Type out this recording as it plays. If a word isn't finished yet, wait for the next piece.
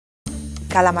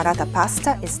Calamarata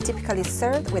pasta is typically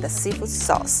served with a seafood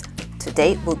sauce.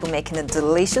 Today we'll be making a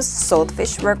delicious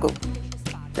swordfish ragout.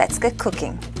 Let's get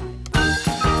cooking!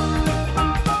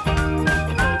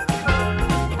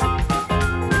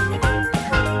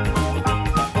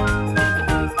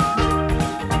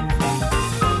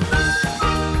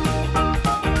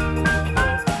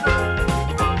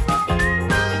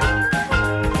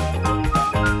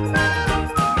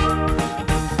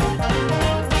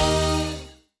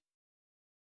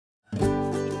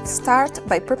 Start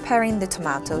by preparing the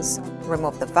tomatoes.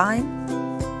 Remove the vine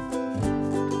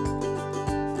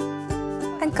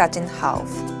and cut in half.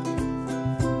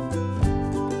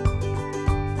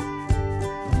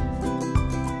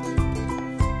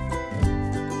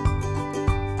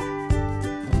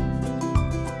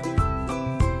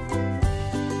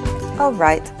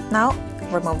 Alright, now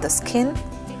remove the skin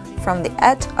from the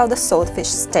edge of the swordfish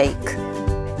steak.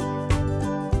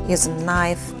 Use a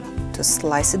knife to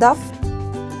slice it off.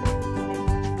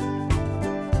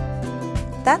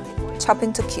 Then chop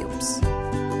into cubes.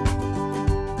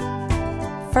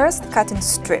 First cut in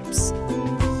strips.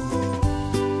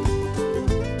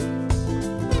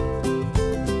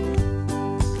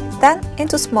 Then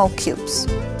into small cubes.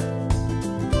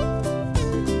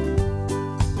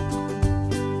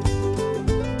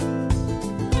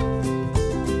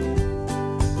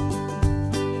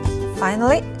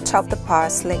 Finally, chop the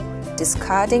parsley,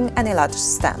 discarding any large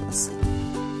stems.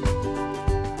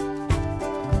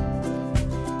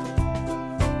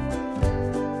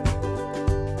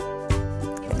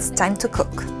 It's time to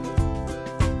cook.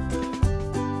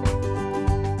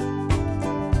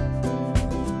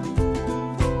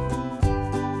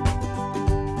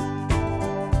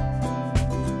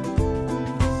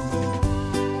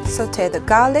 Sauté the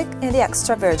garlic in the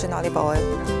extra virgin olive oil.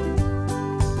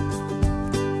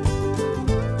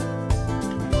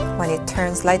 When it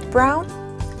turns light brown,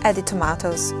 add the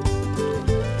tomatoes.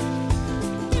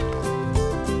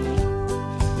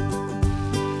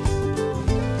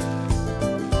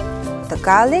 The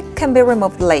garlic can be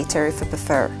removed later if you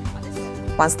prefer,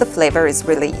 once the flavor is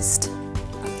released.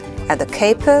 Add the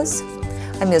capers.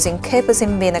 I'm using capers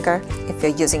in vinegar. If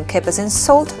you're using capers in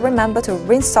salt, remember to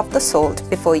rinse off the salt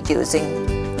before using.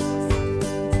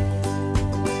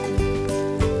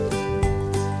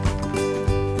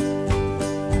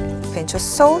 Pinch of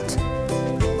salt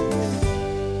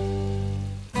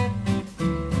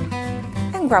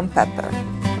and ground pepper.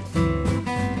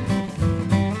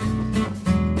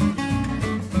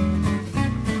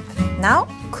 Now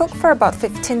cook for about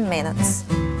 15 minutes.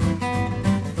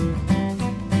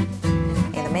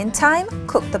 In the meantime,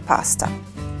 cook the pasta.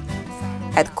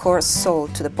 Add coarse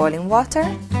salt to the boiling water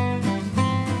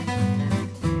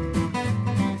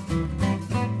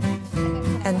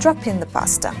and drop in the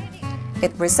pasta.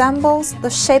 It resembles the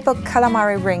shape of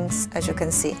calamari rings, as you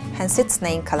can see, hence its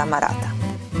name calamarata.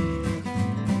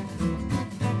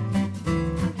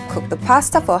 Cook the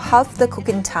pasta for half the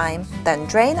cooking time, then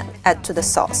drain and add to the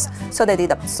sauce, so that it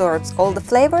absorbs all the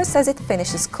flavors as it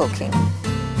finishes cooking.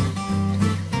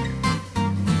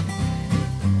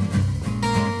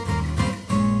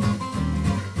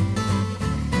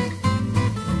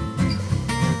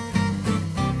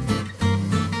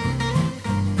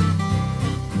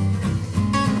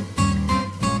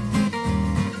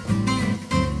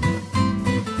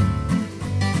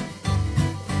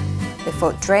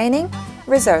 Before draining,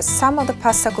 reserve some of the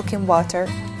pasta cooking water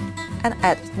and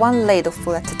add 1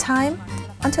 ladleful at a time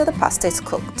until the pasta is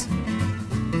cooked.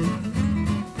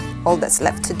 All that's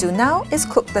left to do now is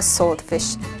cook the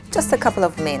swordfish, just a couple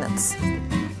of minutes.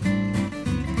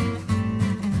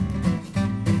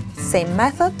 Same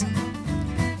method,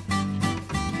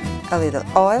 a little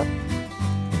oil,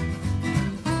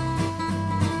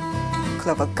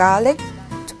 clove of garlic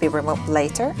to be removed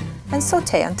later, and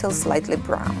sauté until slightly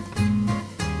brown.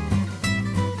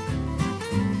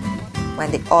 When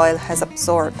the oil has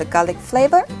absorbed the garlic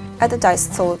flavor, add the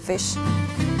diced swordfish.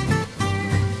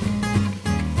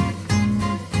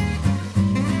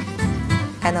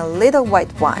 And a little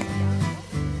white wine.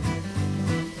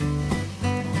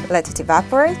 Let it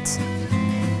evaporate.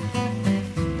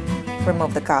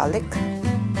 Remove the garlic.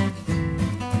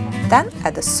 Then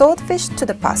add the swordfish to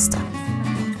the pasta.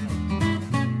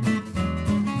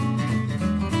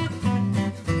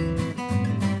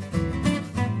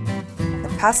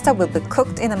 Pasta will be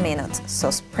cooked in a minute,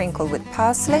 so sprinkle with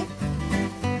parsley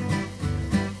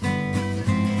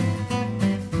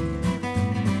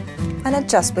and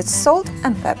adjust with salt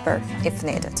and pepper if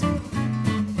needed.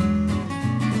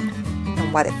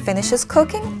 And while it finishes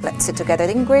cooking, let's see together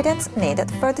the ingredients needed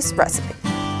for this recipe.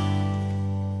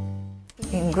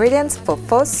 Ingredients for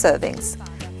 4 servings: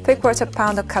 3/4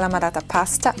 pound of calamarata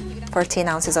pasta, 14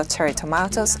 ounces of cherry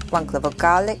tomatoes, 1 clove of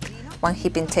garlic, 1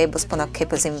 heaping tablespoon of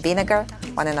capers in vinegar,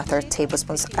 1 1/3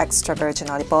 tablespoons extra virgin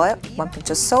olive oil, 1 pinch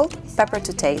of salt, pepper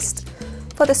to taste.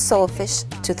 For the saltfish,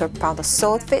 2/3 pound of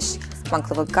saltfish, 1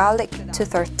 clove of garlic,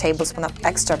 2/3 tablespoon of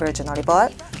extra virgin olive oil,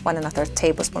 1 1/3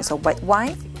 tablespoons of white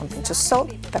wine, 1 pinch of salt,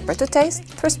 pepper to taste,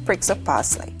 3 sprigs of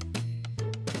parsley.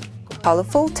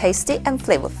 Colorful, tasty and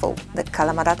flavorful, the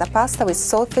calamarata pasta with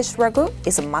saltfish ragout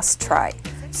is a must-try.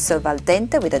 Serve al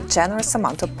dente with a generous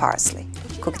amount of parsley.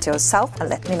 Cook it yourself and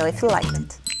let me know if you liked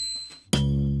it.